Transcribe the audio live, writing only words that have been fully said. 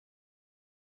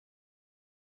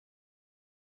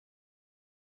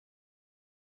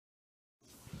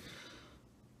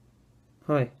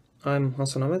Hi, I'm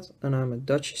Hassan Ahmed and I'm a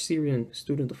Dutch-Syrian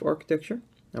student of architecture.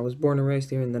 I was born and raised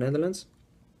here in the Netherlands.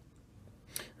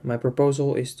 My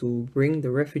proposal is to bring the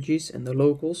refugees and the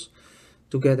locals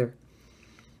together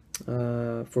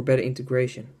for better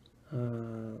integration.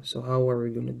 So how are we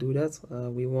going to do that?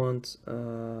 We want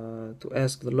to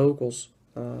ask the locals,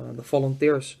 the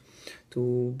volunteers,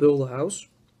 to build a house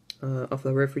of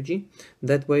the refugee.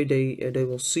 That way they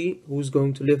will see who's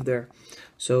going to live there.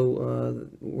 So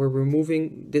we're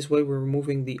removing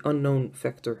the unknown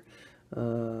factor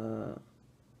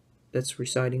that's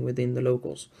residing within the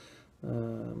locals.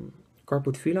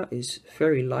 Carport villa is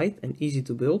very light and easy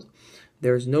to build.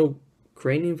 There's no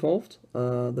crane involved.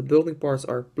 The building parts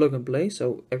are plug and play,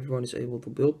 so everyone is able to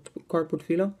build carport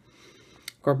villa.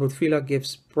 Carport villa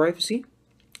gives privacy,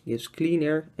 gives clean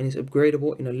air, and is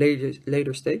upgradable in a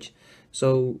later stage,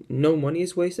 so no money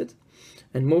is wasted.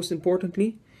 And most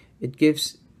importantly, it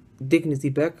gives dignity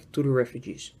back to the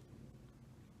refugees.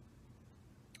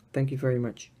 Thank you very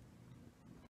much.